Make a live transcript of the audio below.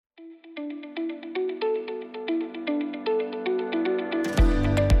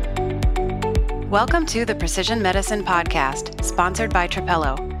Welcome to the Precision Medicine Podcast, sponsored by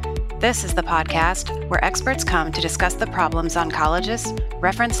Trapelo. This is the podcast where experts come to discuss the problems oncologists,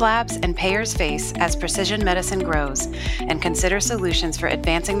 reference labs, and payers face as precision medicine grows and consider solutions for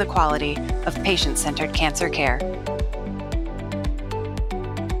advancing the quality of patient-centered cancer care.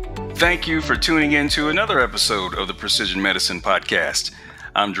 Thank you for tuning in to another episode of the Precision Medicine Podcast.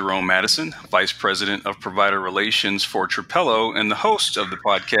 I'm Jerome Madison, Vice President of Provider Relations for Trapelo and the host of the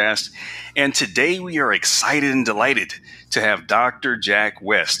podcast. And today we are excited and delighted to have Dr. Jack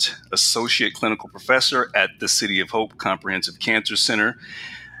West, Associate Clinical Professor at the City of Hope Comprehensive Cancer Center.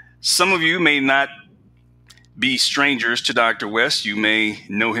 Some of you may not be strangers to Dr. West. You may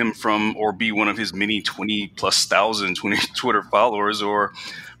know him from or be one of his many 20+ thousand Twitter followers, or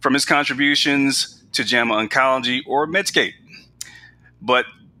from his contributions to JAMA Oncology or Medscape. But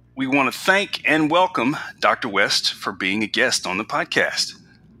we want to thank and welcome Dr. West for being a guest on the podcast.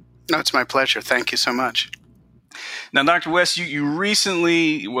 No, it's my pleasure. Thank you so much. Now, Dr. West, you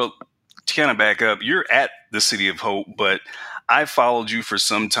recently, to kind of back up, you're at the City of Hope, but I followed you for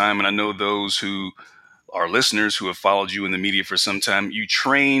some time, and I know those who are listeners who have followed you in the media for some time. You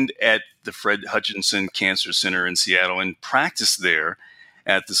trained at the Fred Hutchinson Cancer Center in Seattle and practiced there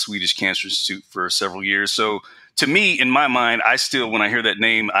at the Swedish Cancer Institute for several years. So to me, in my mind, I still, when I hear that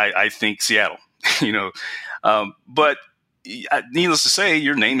name, I think Seattle, but needless to say,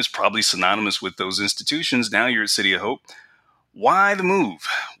 your name is probably synonymous with those institutions. Now you're at City of Hope. Why the move?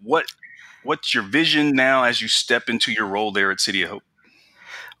 What's your vision now as you step into your role there at City of Hope?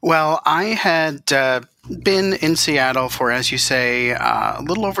 Well, I had been in Seattle for, as you say, a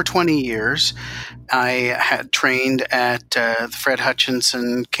little over 20 years. I had trained at the Fred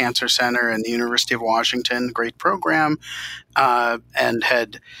Hutchinson Cancer Center and the University of Washington, great program, and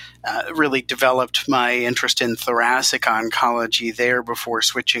had really developed my interest in thoracic oncology there before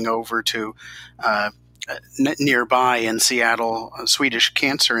switching over to nearby in Seattle, Swedish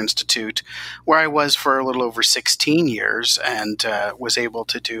Cancer Institute, where I was for a little over 16 years and was able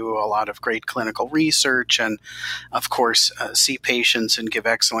to do a lot of great clinical research and, of course, see patients and give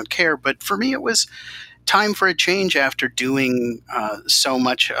excellent care. But for me, it was time for a change after doing so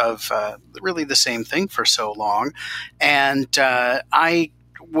much of really the same thing for so long. And I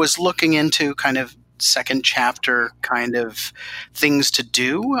was looking into kind of second chapter kind of things to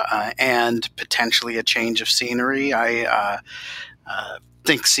do and potentially a change of scenery. I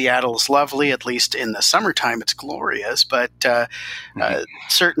think Seattle is lovely, at least in the summertime. It's glorious, but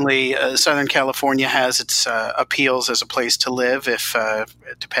certainly Southern California has its appeals as a place to live, if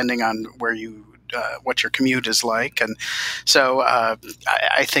depending on where you what your commute is like. And so I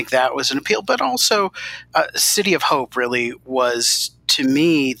think that was an appeal, but also City of Hope really was, to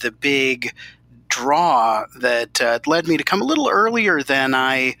me, the big draw that led me to come a little earlier than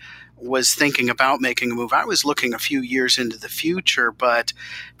I was thinking about making a move. I was looking a few years into the future, but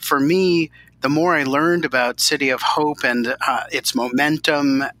for me, the more I learned about City of Hope and its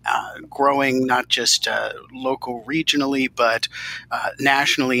momentum growing not just local regionally, but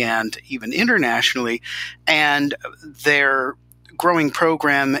nationally and even internationally, and their growing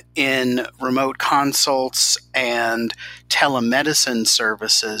program in remote consults and telemedicine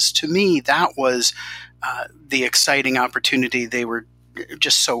services, to me, that was the exciting opportunity. They were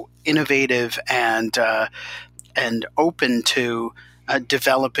just so innovative and open to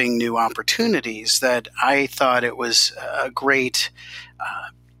developing new opportunities that I thought it was a great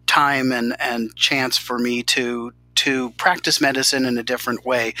time and chance for me to practice medicine in a different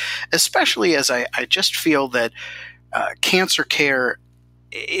way, especially as I just feel that cancer care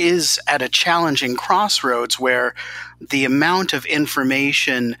is at a challenging crossroads where the amount of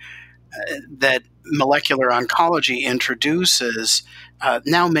information that molecular oncology introduces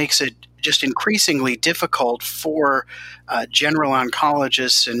now makes it just increasingly difficult for general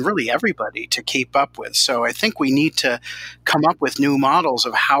oncologists and really everybody to keep up with. So I think we need to come up with new models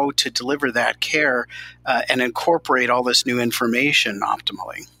of how to deliver that care and incorporate all this new information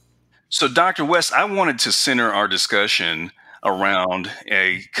optimally. So, Dr. West, I wanted to center our discussion around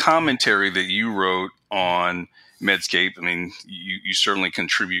a commentary that you wrote on Medscape. I mean, you certainly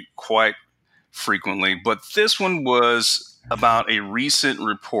contribute quite frequently, but this one was about a recent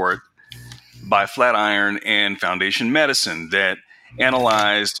report by Flatiron and Foundation Medicine that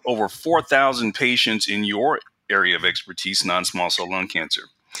analyzed over 4,000 patients in your area of expertise, non-small cell lung cancer.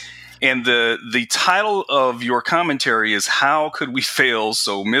 And the title of your commentary is "How Could We Fail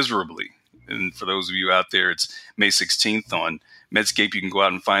So Miserably?" And for those of you out there, it's May 16th on Medscape. You can go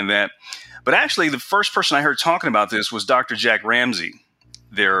out and find that. But actually, the first person I heard talking about this was Dr. Jack Ramsey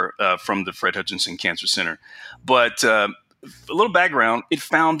there from the Fred Hutchinson Cancer Center. But a little background, it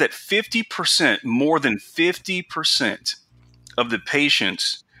found that 50%, more than 50% of the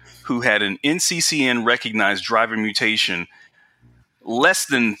patients who had an NCCN recognized driver mutation, less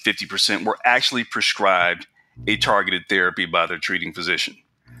than 50% were actually prescribed a targeted therapy by their treating physician.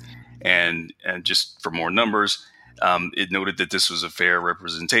 And just for more numbers, it noted that this was a fair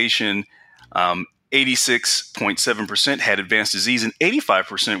representation. 86.7% had advanced disease and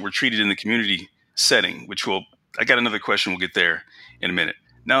 85% were treated in the community setting, I got another question. We'll get there in a minute.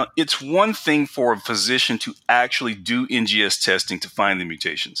 Now, it's one thing for a physician to actually do NGS testing to find the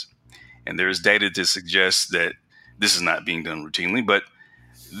mutations. And there is data to suggest that this is not being done routinely, but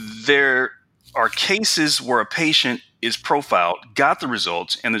there are cases where a patient is profiled, got the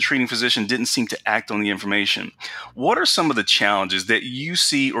results, and the treating physician didn't seem to act on the information. What are some of the challenges that you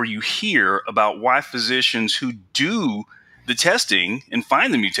see or you hear about why physicians who do the testing and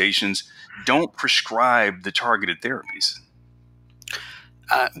find the mutations don't prescribe the targeted therapies?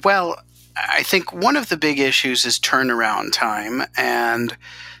 Well, I think one of the big issues is turnaround time. And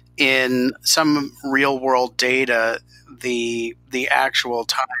in some real-world data, the actual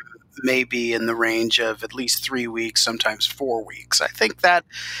time may be in the range of at least 3 weeks, sometimes 4 weeks. I think that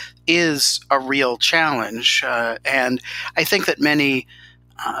is a real challenge. And I think that many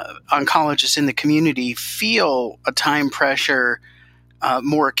oncologists in the community feel a time pressure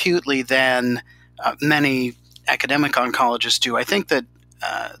more acutely than many academic oncologists do. I think that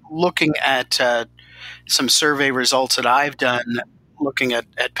looking at some survey results that I've done, looking at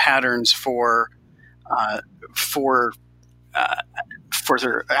patterns for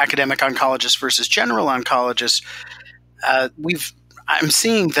the academic oncologists versus general oncologists, I'm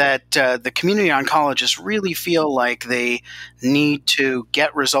seeing that the community oncologists really feel like they need to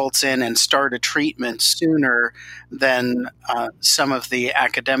get results in and start a treatment sooner than some of the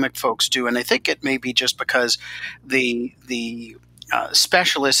academic folks do. And I think it may be just because the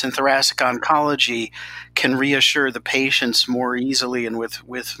specialists in thoracic oncology can reassure the patients more easily and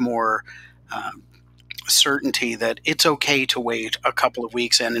with more certainty that it's okay to wait a couple of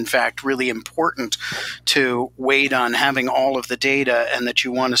weeks, and in fact really important to wait on having all of the data, and that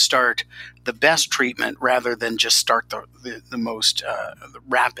you want to start the best treatment rather than just start the most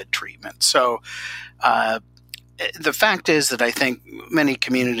rapid treatment. So the fact is that I think many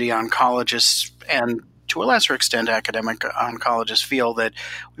community oncologists and to a lesser extent academic oncologists feel that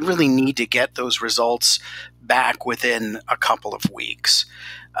we really need to get those results back within a couple of weeks.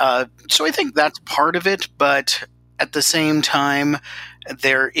 So I think that's part of it, but at the same time,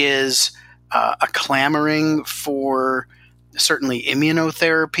 there is a clamoring for certainly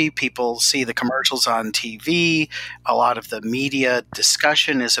immunotherapy. People see the commercials on TV. A lot of the media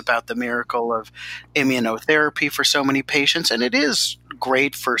discussion is about the miracle of immunotherapy for so many patients, and it is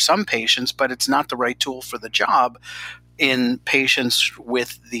great for some patients, but it's not the right tool for the job in patients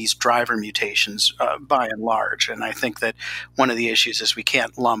with these driver mutations by and large. And I think that one of the issues is we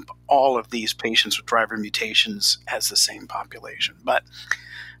can't lump all of these patients with driver mutations as the same population. But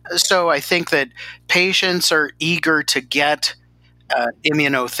so I think that patients are eager to get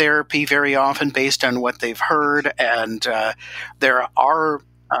immunotherapy very often based on what they've heard. And there are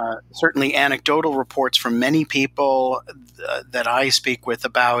certainly anecdotal reports from many people that I speak with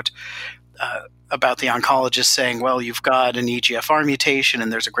about the oncologist saying, well, you've got an EGFR mutation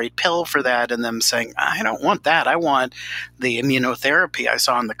and there's a great pill for that, and them saying, I don't want that. I want the immunotherapy I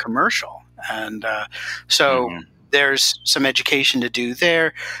saw in the commercial. And there's some education to do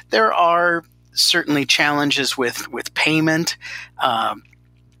there. There are certainly challenges with payment.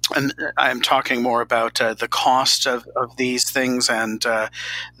 I'm talking more about the cost of these things, and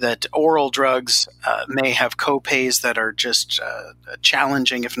that oral drugs may have copays that are just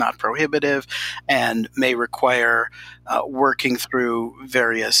challenging, if not prohibitive, and may require working through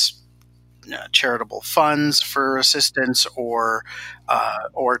various charitable funds for assistance, or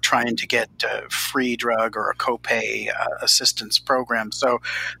trying to get a free drug or a copay assistance program. So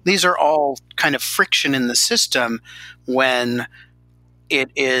these are all kind of friction in the system when it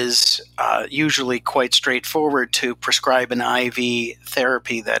is usually quite straightforward to prescribe an IV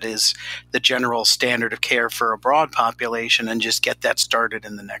therapy that is the general standard of care for a broad population and just get that started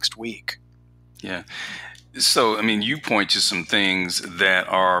in the next week. Yeah. So, I mean, you point to some things that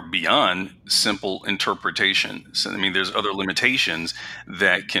are beyond simple interpretation. So, I mean, there's other limitations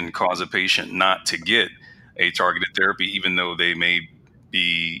that can cause a patient not to get a targeted therapy, even though they may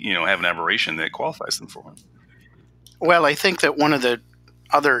be, have an aberration that qualifies them for it. Well, I think that one of the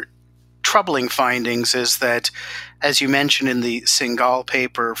other troubling findings is that, as you mentioned in the Singhal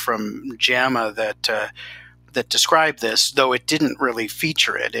paper from JAMA that described this, though it didn't really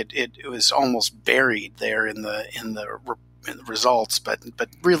feature it, it was almost buried there in the results, but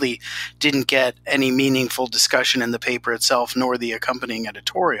really didn't get any meaningful discussion in the paper itself, nor the accompanying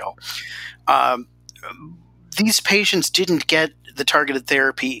editorial. These patients didn't get the targeted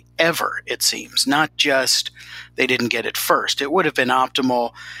therapy ever, it seems, not just they didn't get it first. It would have been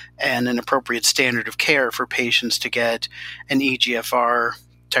optimal and an appropriate standard of care for patients to get an EGFR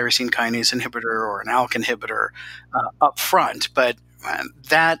tyrosine kinase inhibitor or an ALK inhibitor up front. But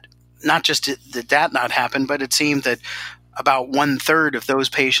that, not just did that not happen, but it seemed that about 1/3 of those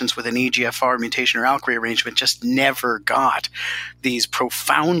patients with an EGFR mutation or ALK rearrangement just never got these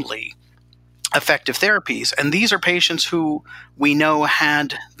profoundly effective therapies. And these are patients who we know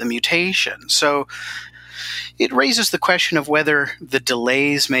had the mutation. So it raises the question of whether the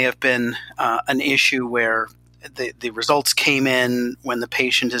delays may have been an issue where the results came in when the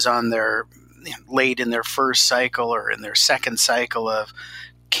patient is on their late in their first cycle or in their second cycle of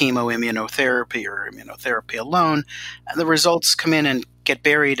chemoimmunotherapy or immunotherapy alone, and the results come in and get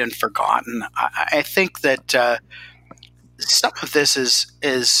buried and forgotten. I think that some of this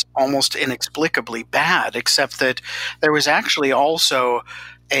is almost inexplicably bad, except that there was actually also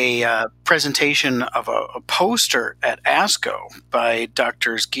a presentation of a poster at ASCO by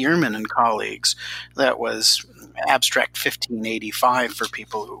Drs. Gierman and colleagues that was abstract 1585 for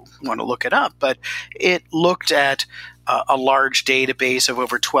people who want to look it up. But it looked at a large database of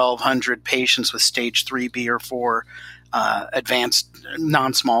over 1,200 patients with stage 3B or 4 advanced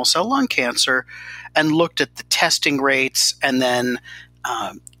non-small cell lung cancer, and looked at the testing rates and then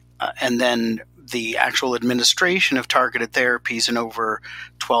the actual administration of targeted therapies in over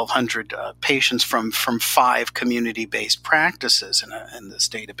 1,200 patients from 5 community-based practices in this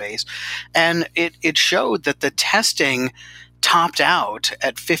database. And it showed that the testing topped out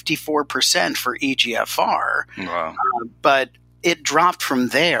at 54% for EGFR. Wow. But it dropped from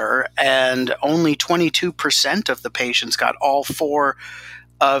there, and only 22% of the patients got all 4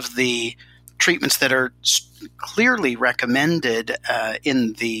 of the treatments that are clearly recommended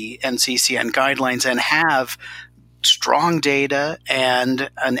in the NCCN guidelines and have strong data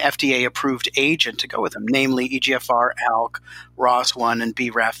and an FDA-approved agent to go with them, namely EGFR, ALK, ROS1, and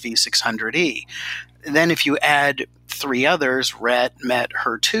BRAF V600E. Then if you add 3 others, RET, MET,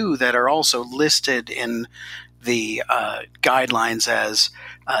 HER2, that are also listed in the guidelines as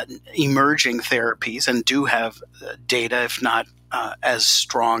emerging therapies and do have data, if not as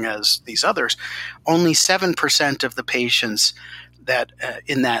strong as these others, only 7% of the patients that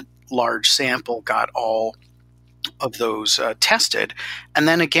in that large sample got all of those tested. And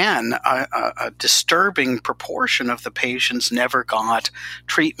then again, a disturbing proportion of the patients never got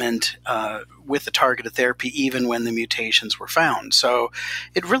treatment with the targeted therapy, even when the mutations were found. So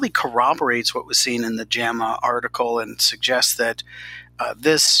it really corroborates what was seen in the JAMA article and suggests that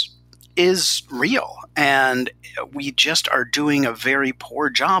this is real, and we just are doing a very poor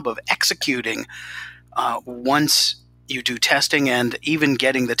job of executing once you do testing, and even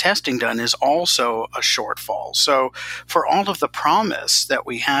getting the testing done is also a shortfall. So for all of the promise that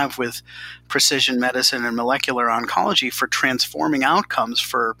we have with precision medicine and molecular oncology for transforming outcomes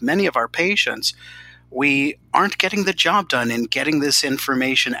for many of our patients, we aren't getting the job done in getting this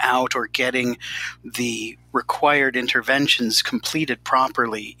information out or getting the required interventions completed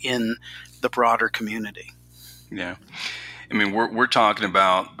properly in the broader community. Yeah. I mean, we're talking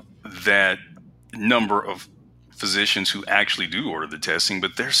about that number of physicians who actually do order the testing,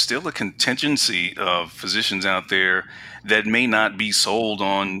 but there's still a contingency of physicians out there that may not be sold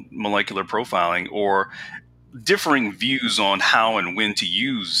on molecular profiling or differing views on how and when to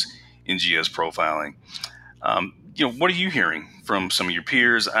use NGS profiling. What are you hearing from some of your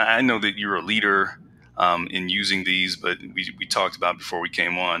peers? I know that you're a leader in using these, but we talked about before we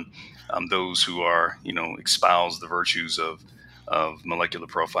came on those who are, espouse the virtues of molecular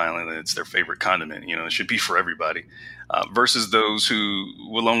profiling, and it's their favorite condiment. It should be for everybody, versus those who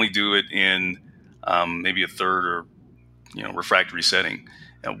will only do it in maybe a third or refractory setting.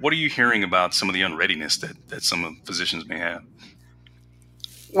 What are you hearing about some of the unreadiness that some of physicians may have?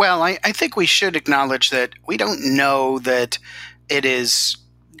 Well, I think we should acknowledge that we don't know that it is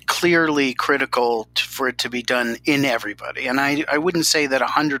clearly critical for it to be done in everybody. And I wouldn't say that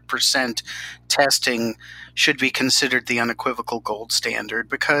 100% testing should be considered the unequivocal gold standard,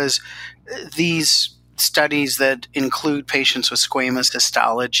 because these studies that include patients with squamous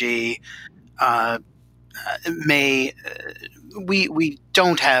histology we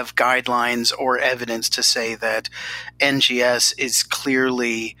don't have guidelines or evidence to say that NGS is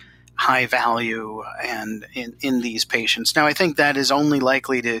clearly high value and in these patients. Now, I think that is only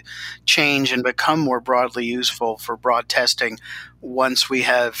likely to change and become more broadly useful for broad testing once we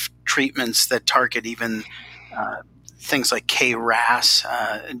have treatments that target even things like KRAS,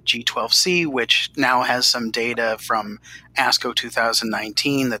 G12C, which now has some data from ASCO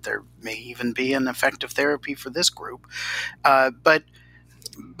 2019 that there may even be an effective therapy for this group. But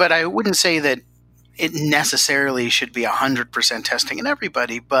I wouldn't say that it necessarily should be 100% testing in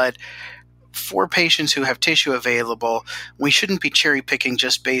everybody, but for patients who have tissue available, we shouldn't be cherry picking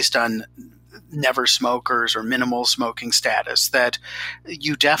just based on never smokers or minimal smoking status. That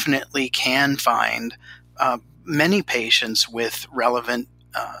you definitely can find many patients with relevant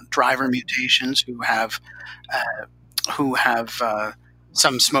driver mutations who have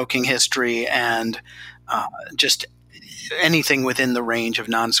some smoking history and just anything within the range of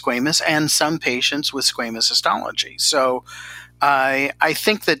non-squamous, and some patients with squamous histology. So I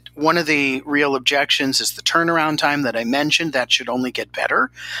think that one of the real objections is the turnaround time that I mentioned. That should only get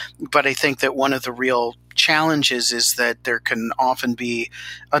better. But I think that one of the real challenges is that there can often be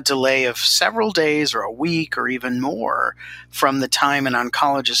a delay of several days or a week or even more from the time an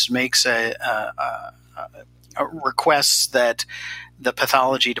oncologist makes a request that the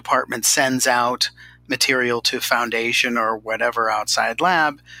pathology department sends out material to Foundation or whatever outside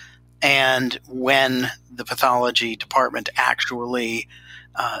lab, and when the pathology department actually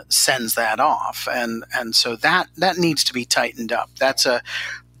sends that off. And so that needs to be tightened up. That's a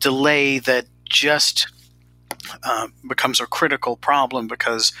delay that just becomes a critical problem,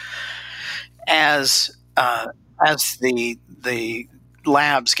 because as the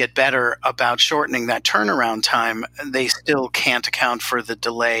labs get better about shortening that turnaround time, they still can't account for the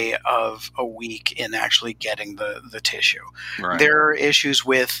delay of a week in actually getting the tissue. Right. There are issues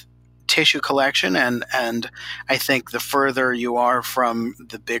with tissue collection, and I think the further you are from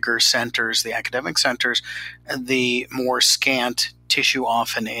the bigger centers, the academic centers, the more scant tissue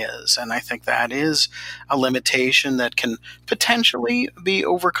often is. And I think that is a limitation that can potentially be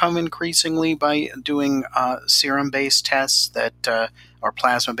overcome increasingly by doing serum-based tests that or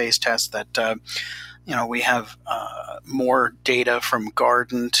plasma-based tests that we have more data from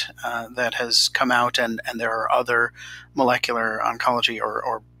Guardant that has come out, and there are other molecular oncology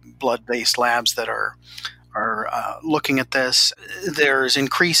or blood-based labs that are looking at this. There's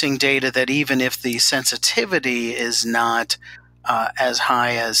increasing data that even if the sensitivity is not as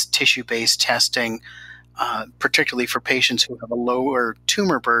high as tissue-based testing, particularly for patients who have a lower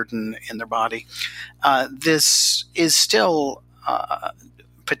tumor burden in their body, this is still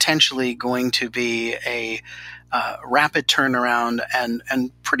potentially going to be a rapid turnaround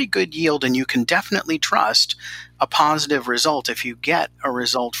and pretty good yield, and you can definitely trust a positive result if you get a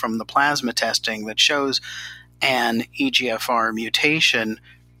result from the plasma testing that shows an EGFR mutation.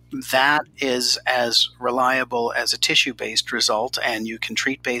 That is as reliable as a tissue-based result, and you can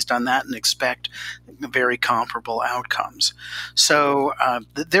treat based on that and expect very comparable outcomes. So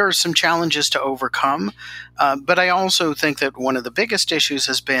there are some challenges to overcome, but I also think that one of the biggest issues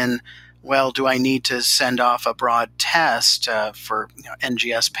has been, well, do I need to send off a broad test for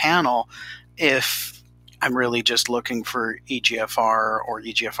NGS panel if I'm really just looking for EGFR or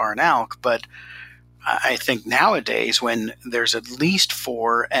EGFR and ALK? But I think nowadays, when there's at least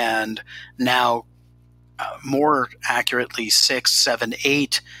 4 and now more accurately 6, 7,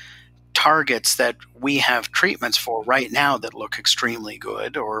 8 targets that we have treatments for right now that look extremely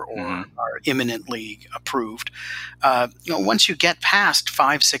good or are imminently approved. Once you get past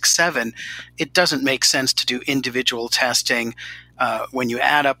 5, 6, 7, it doesn't make sense to do individual testing. When you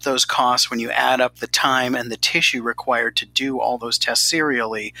add up those costs, when you add up the time and the tissue required to do all those tests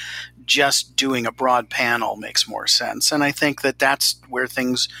serially, just doing a broad panel makes more sense. And I think that that's where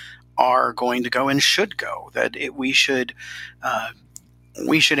things are going to go and should go, that we should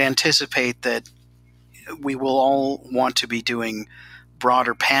anticipate that we will all want to be doing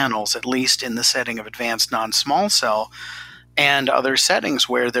broader panels, at least in the setting of advanced non-small cell and other settings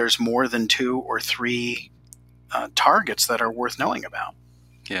where there's more than 2 or 3 targets that are worth knowing about.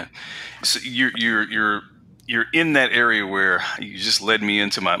 Yeah. So you're in that area where you just led me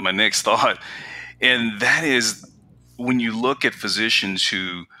into my next thought. And that is, when you look at physicians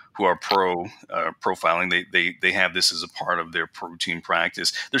who are profiling, they have this as a part of their routine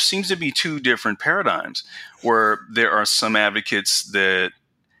practice. There seems to be 2 different paradigms, where there are some advocates that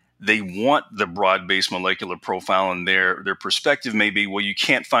they want the broad-based molecular profile, and their perspective may be, well, you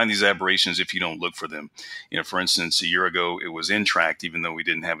can't find these aberrations if you don't look for them. For instance, a year ago, it was NTRK, even though we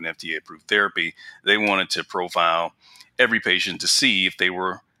didn't have an FDA-approved therapy. They wanted to profile every patient to see if they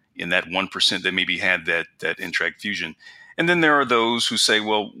were in that 1% that maybe had that NTRK fusion. And then there are those who say,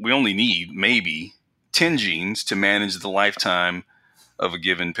 well, we only need maybe 10 genes to manage the lifetime of a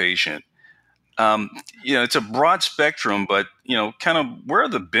given patient. It's a broad spectrum, but, kind of where are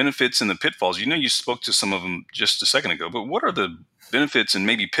the benefits and the pitfalls? You spoke to some of them just a second ago, but what are the benefits and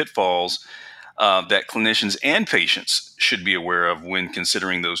maybe pitfalls that clinicians and patients should be aware of when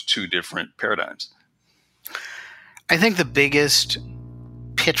considering those two different paradigms? I think the biggest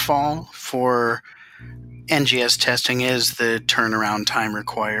pitfall for NGS testing is the turnaround time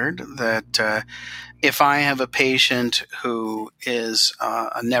required. That if I have a patient who is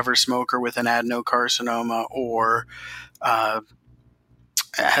a never smoker with an adenocarcinoma or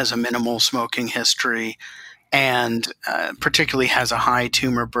has a minimal smoking history and particularly has a high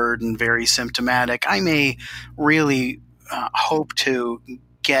tumor burden, very symptomatic, I may really hope to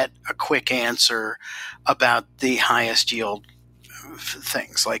get a quick answer about the highest yield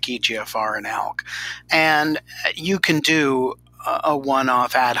things like EGFR and ALK. And you can do a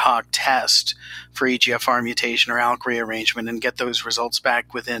one-off ad hoc test for EGFR mutation or ALK rearrangement and get those results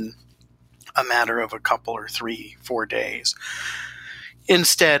back within a matter of a couple or 3-4 days,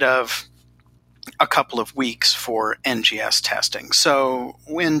 instead of a couple of weeks for NGS testing. So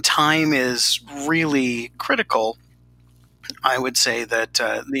when time is really critical, I would say that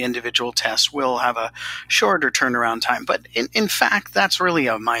the individual tests will have a shorter turnaround time. But in fact, that's really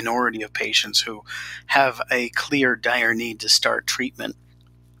a minority of patients who have a clear, dire need to start treatment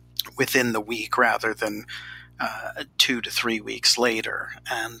within the week rather than 2 to 3 weeks later.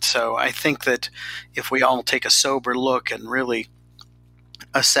 And so I think that if we all take a sober look and really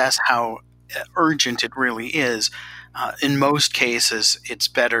assess how urgent it really is, in most cases, it's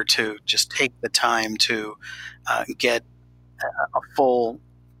better to just take the time to get a full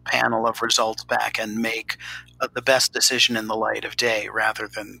panel of results back and make the best decision in the light of day rather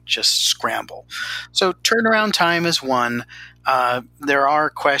than just scramble. So turnaround time is one. There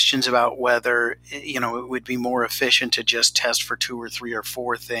are questions about whether it would be more efficient to just test for 2 or 3 or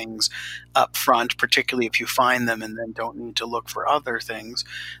 4 things up front, particularly if you find them and then don't need to look for other things.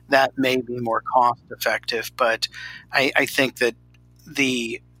 That may be more cost effective, but I think that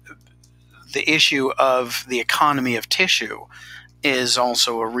the issue of the economy of tissue is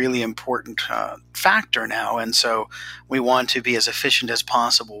also a really important factor now. And so we want to be as efficient as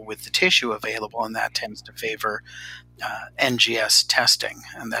possible with the tissue available, and that tends to favor NGS testing.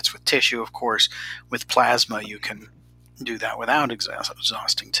 And that's with tissue, of course. With plasma, you can do that without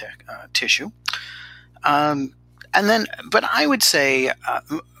exhausting tissue. But I would say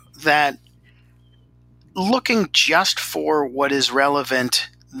that looking just for what is relevant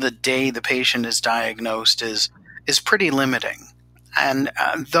the day the patient is diagnosed is pretty limiting. And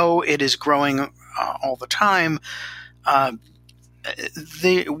though it is growing all the time,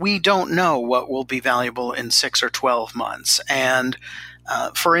 we don't know what will be valuable in 6 or 12 months. And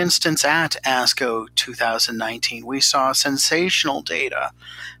for instance, at ASCO 2019, we saw sensational data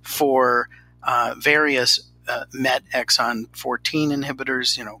for various MET exon 14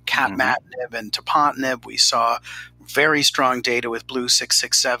 inhibitors, capmatinib and tepotinib. We saw very strong data with Blue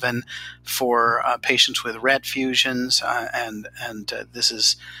 667 for patients with RET fusions, and this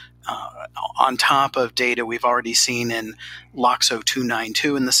is on top of data we've already seen in LOXO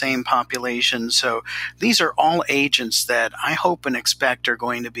 292 in the same population. So these are all agents that I hope and expect are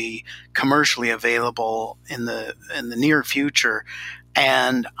going to be commercially available in the near future.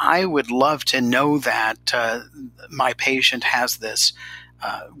 And I would love to know that my patient has this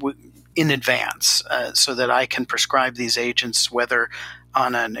in advance so that I can prescribe these agents, whether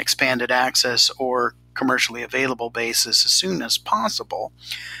on an expanded access or commercially available basis, as soon as possible.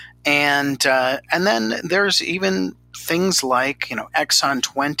 And then there's even things like, exon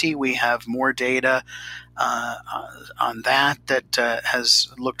 20. We have more data on that has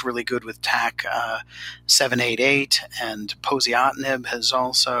looked really good with TAC 788, and poziotinib has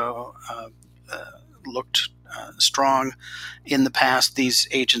also looked strong in the past. These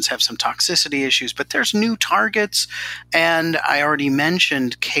agents have some toxicity issues, but there's new targets. And I already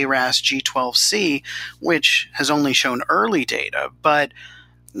mentioned KRAS G12C, which has only shown early data, but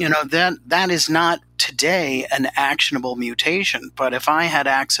that is not today an actionable mutation. But if I had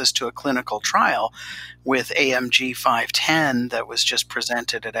access to a clinical trial with AMG 510 that was just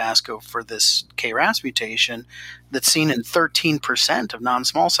presented at ASCO for this KRAS mutation that's seen in 13% of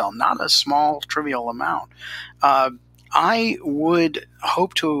non-small cell, not a small trivial amount, I would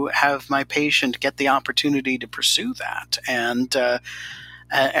hope to have my patient get the opportunity to pursue that. And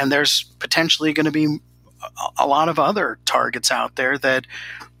there's potentially going to be a lot of other targets out there that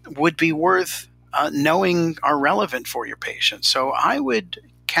would be worth knowing are relevant for your patient. So I would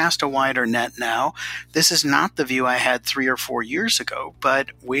cast a wider net now. This is not the view I had 3 or 4 years ago, but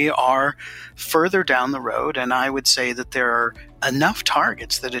we are further down the road, and I would say that there are enough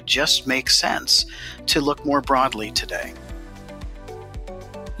targets that it just makes sense to look more broadly today.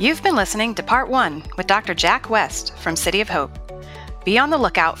 You've been listening to Part 1 with Dr. Jack West from City of Hope. Be on the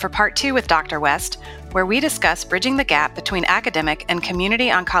lookout for Part 2 with Dr. West, where we discuss bridging the gap between academic and community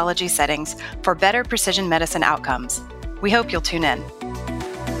oncology settings for better precision medicine outcomes. We hope you'll tune in.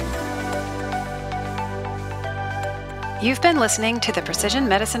 You've been listening to the Precision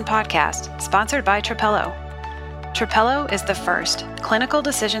Medicine Podcast, sponsored by Trapelo. Trapelo is the first clinical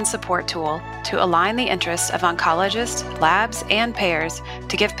decision support tool to align the interests of oncologists, labs, and payers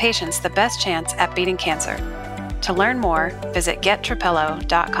to give patients the best chance at beating cancer. To learn more, visit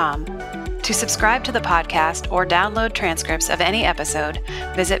gettrapelo.com. To subscribe to the podcast or download transcripts of any episode,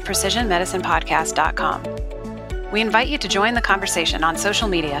 visit precisionmedicinepodcast.com. We invite you to join the conversation on social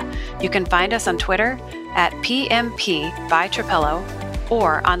media. You can find us on Twitter at PMP by Trapelo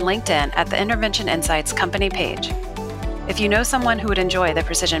or on LinkedIn at the Intervention Insights company page. If you know someone who would enjoy the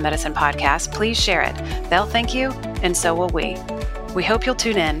Precision Medicine Podcast, please share it. They'll thank you, and so will we. We hope you'll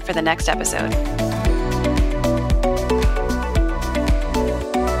tune in for the next episode.